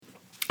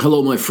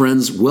Hello, my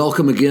friends.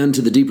 Welcome again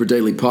to the Deeper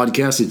Daily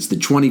Podcast. It's the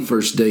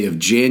 21st day of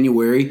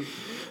January.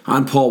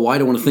 I'm Paul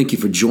White. I want to thank you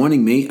for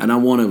joining me, and I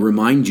want to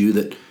remind you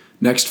that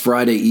next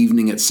Friday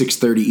evening at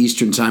 6:30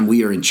 Eastern Time,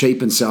 we are in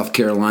Chapin, South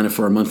Carolina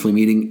for our monthly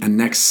meeting, and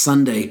next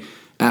Sunday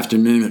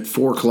afternoon at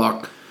 4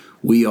 o'clock,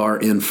 we are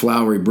in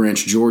Flowery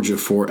Branch, Georgia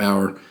for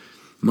our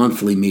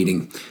monthly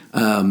meeting.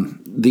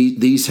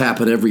 These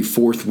happen every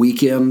fourth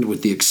weekend,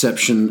 with the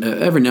exception,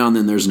 every now and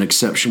then there's an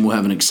exception. We'll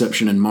have an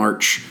exception in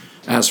March.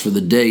 As for the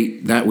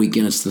date, that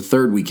weekend it's the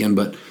third weekend,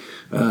 but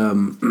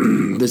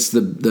that's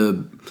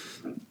the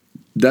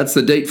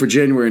date for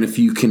January. And if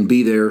you can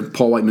be there,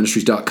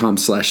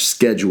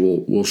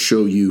 paulwhiteministries.com/schedule will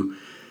show you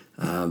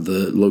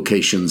the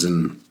locations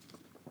and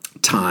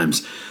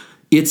times.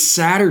 It's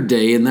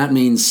Saturday, and that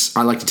means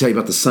I like to tell you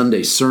about the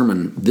Sunday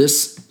sermon.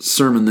 This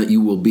sermon that you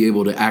will be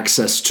able to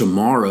access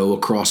tomorrow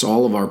across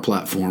all of our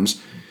platforms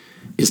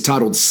is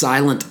titled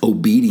Silent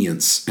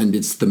Obedience, and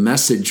it's the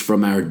message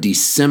from our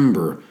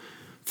December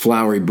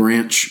Flowery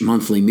Branch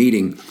monthly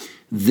meeting.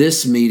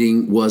 This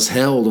meeting was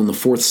held on the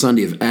fourth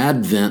Sunday of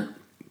Advent,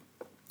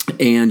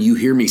 and you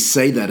hear me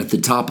say that at the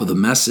top of the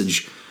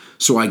message.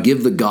 So I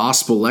give the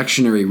gospel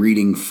lectionary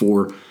reading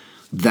for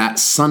that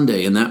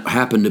Sunday, and that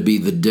happened to be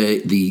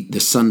the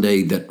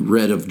Sunday that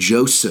read of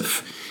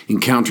Joseph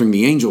encountering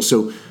the angel.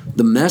 So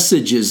the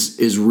message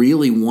is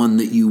really one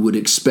that you would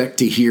expect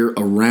to hear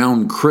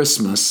around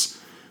Christmas.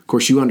 Of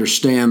course, you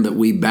understand that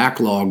we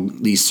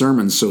backlog these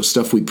sermons, so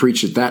stuff we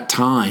preach at that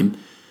time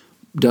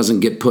doesn't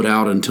get put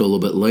out until a little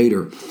bit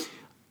later.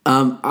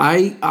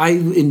 I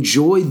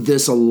enjoyed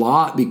this a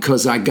lot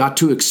because I got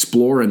to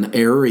explore an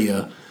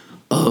area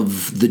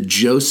of the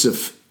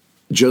Joseph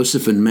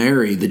and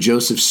Mary, the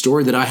Joseph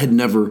story that I had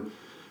never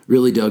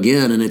really dug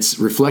in, and it's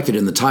reflected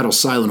in the title,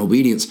 Silent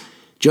Obedience.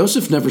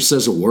 Joseph never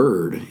says a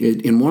word.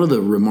 In one of the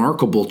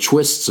remarkable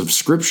twists of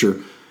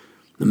Scripture,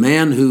 the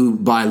man who,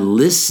 by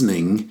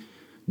listening,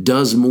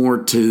 does more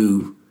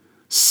to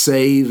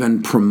save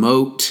and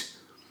promote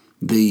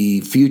the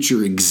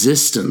future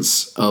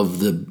existence of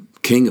the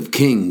King of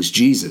Kings,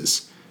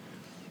 Jesus,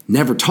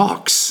 never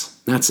talks.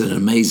 That's an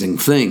amazing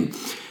thing.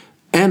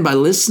 And by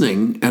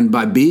listening and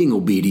by being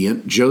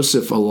obedient,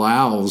 Joseph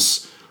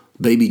allows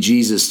baby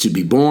Jesus to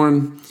be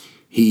born.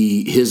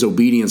 His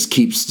obedience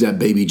keeps that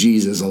baby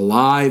Jesus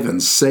alive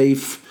and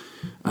safe.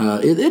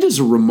 It is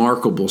a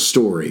remarkable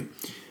story.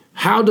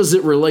 How does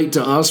it relate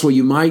to us? Well,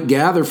 you might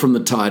gather from the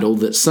title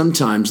that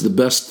sometimes the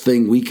best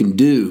thing we can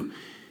do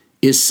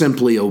is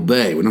simply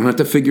obey. We don't have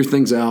to figure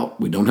things out.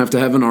 We don't have to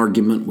have an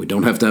argument. We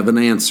don't have to have an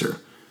answer.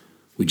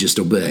 We just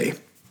obey.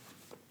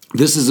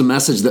 This is a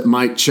message that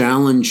might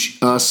challenge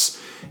us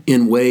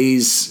in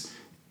ways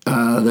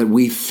that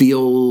we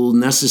feel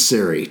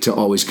necessary to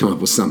always come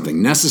up with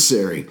something,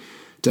 necessary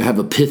to have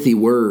a pithy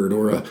word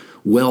or a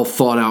well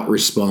thought out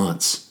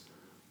response.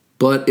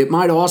 But it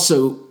might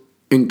also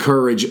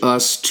encourage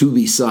us to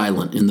be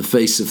silent in the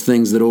face of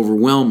things that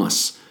overwhelm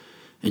us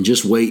and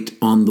just wait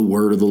on the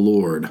word of the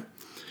Lord.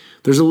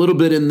 There's a little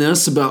bit in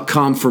this about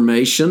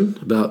confirmation,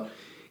 about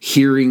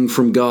hearing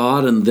from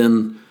God and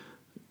then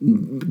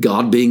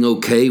God being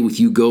okay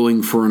with you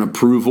going for an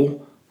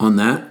approval on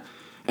that.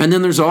 And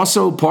then there's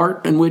also a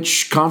part in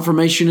which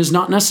confirmation is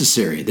not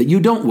necessary, that you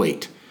don't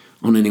wait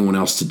on anyone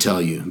else to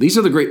tell you. These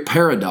are the great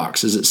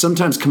paradoxes that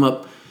sometimes come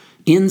up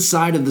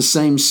inside of the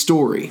same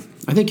story.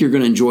 I think you're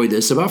going to enjoy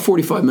this. About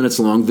 45 minutes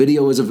long.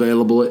 Video is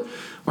available at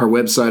our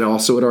website,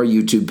 also at our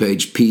YouTube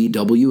page,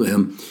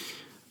 PWM.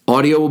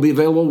 Audio will be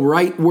available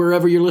right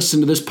wherever you're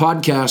listening to this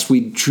podcast. We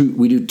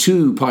do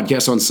two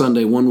podcasts on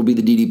Sunday. One will be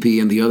the DDP,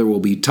 and the other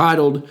will be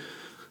titled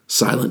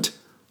Silent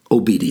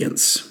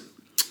Obedience.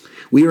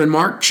 We are in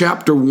Mark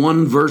chapter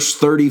 1, verse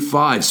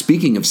 35.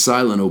 Speaking of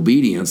silent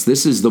obedience,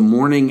 this is the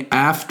morning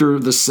after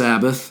the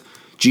Sabbath.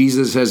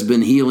 Jesus has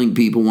been healing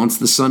people. Once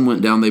the sun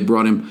went down, they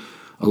brought him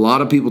a lot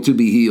of people to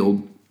be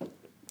healed.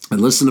 And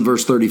listen to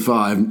verse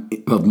 35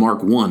 of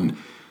Mark 1.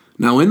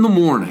 Now in the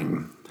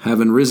morning,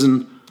 having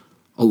risen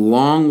a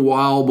long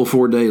while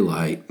before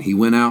daylight, he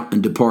went out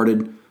and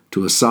departed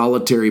to a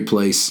solitary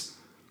place,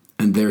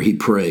 and there he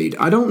prayed.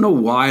 I don't know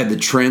why the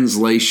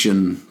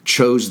translation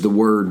chose the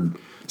word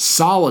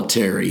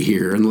solitary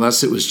here,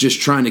 unless it was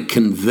just trying to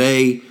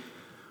convey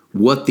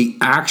what the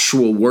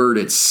actual word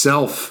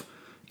itself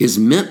is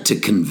meant to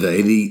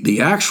convey. The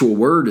actual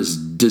word is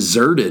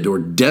deserted or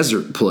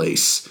desert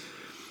place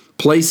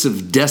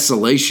of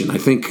desolation.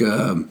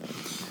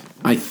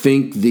 I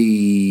think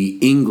the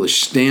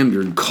English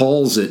Standard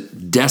calls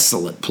it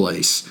desolate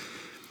place.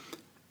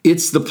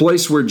 It's the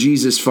place where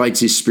Jesus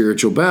fights his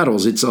spiritual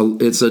battles. It's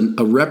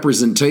a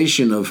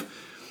representation of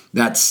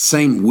that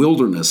same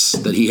wilderness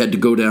that he had to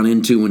go down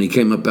into when he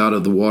came up out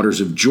of the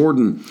waters of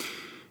Jordan.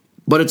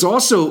 But it's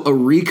also a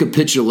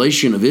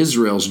recapitulation of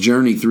Israel's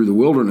journey through the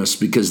wilderness,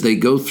 because they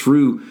go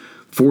through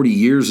 40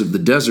 years of the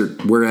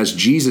desert, whereas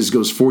Jesus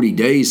goes 40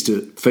 days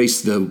to face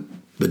the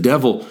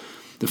devil.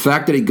 The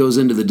fact that he goes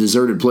into the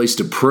deserted place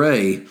to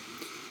pray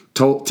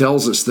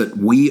tells us that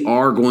we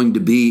are going to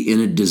be in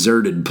a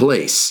deserted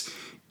place.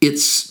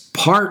 It's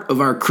part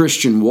of our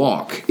Christian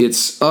walk.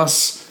 It's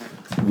us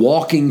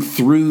walking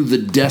through the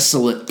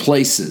desolate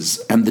places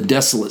and the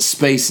desolate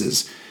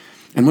spaces.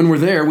 And when we're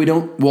there, we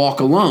don't walk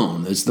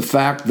alone. It's the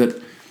fact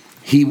that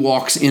he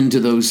walks into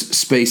those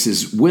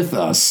spaces with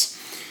us.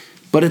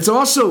 But it's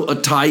also a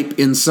type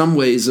in some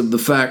ways of the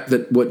fact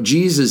that what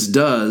Jesus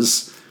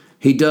does,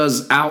 he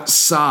does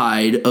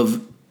outside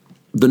of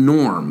the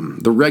norm,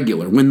 the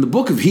regular. When the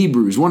book of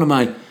Hebrews, one of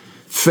my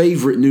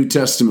favorite New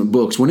Testament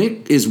books, when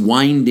it is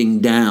winding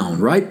down,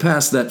 right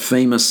past that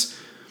famous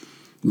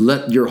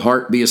 "let your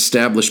heart be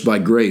established by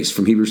grace"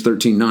 from Hebrews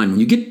 13:9, when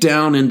you get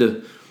down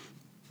into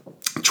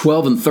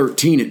 12 and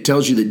 13, it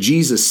tells you that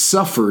Jesus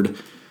suffered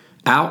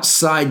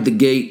outside the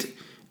gate,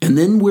 and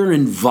then we're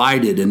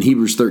invited in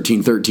Hebrews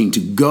 13:13 to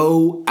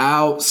go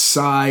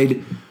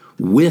outside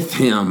with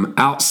him,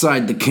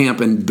 outside the camp,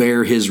 and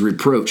bear his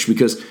reproach,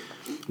 because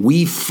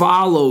we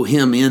follow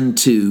him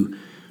into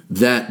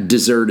that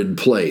deserted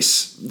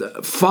place.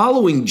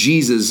 Following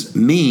Jesus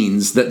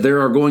means that there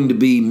are going to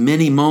be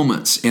many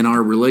moments in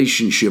our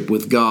relationship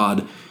with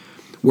God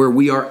where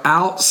we are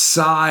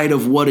outside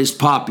of what is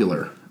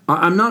popular.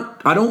 I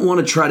don't want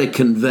to try to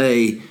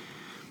convey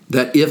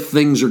that if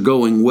things are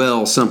going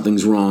well,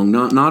 something's wrong.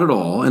 Not at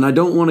all. And I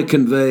don't want to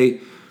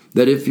convey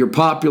that if you're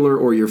popular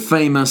or you're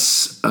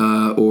famous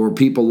or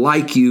people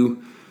like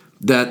you,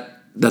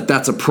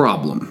 that's a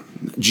problem.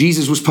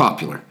 Jesus was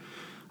popular.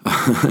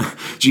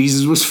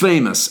 Jesus was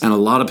famous, and a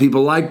lot of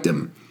people liked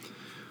him.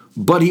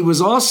 But he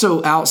was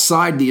also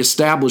outside the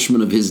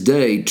establishment of his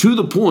day, to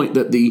the point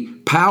that the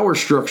power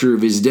structure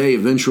of his day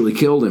eventually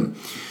killed him.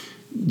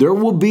 There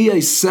will be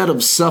a set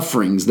of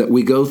sufferings that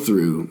we go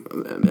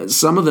through,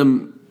 some of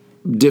them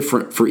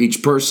different for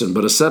each person,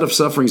 but a set of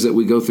sufferings that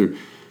we go through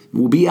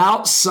will be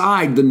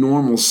outside the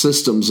normal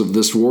systems of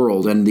this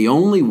world. And the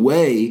only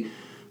way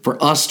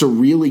for us to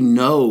really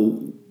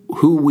know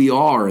who we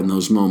are in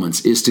those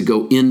moments is to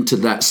go into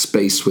that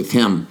space with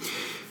him.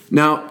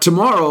 Now,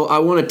 tomorrow, I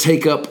want to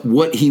take up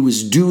what he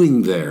was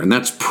doing there, and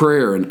that's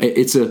prayer. And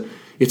it's a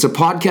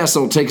podcast that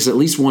will take us at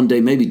least one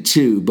day, maybe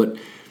two, but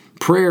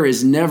prayer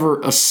is never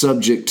a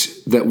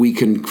subject that we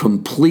can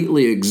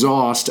completely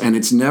exhaust, and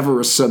it's never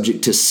a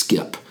subject to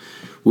skip.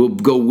 We'll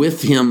go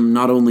with him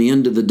not only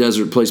into the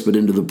desert place, but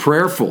into the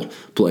prayerful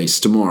place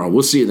tomorrow.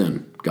 We'll see you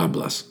then. God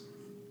bless.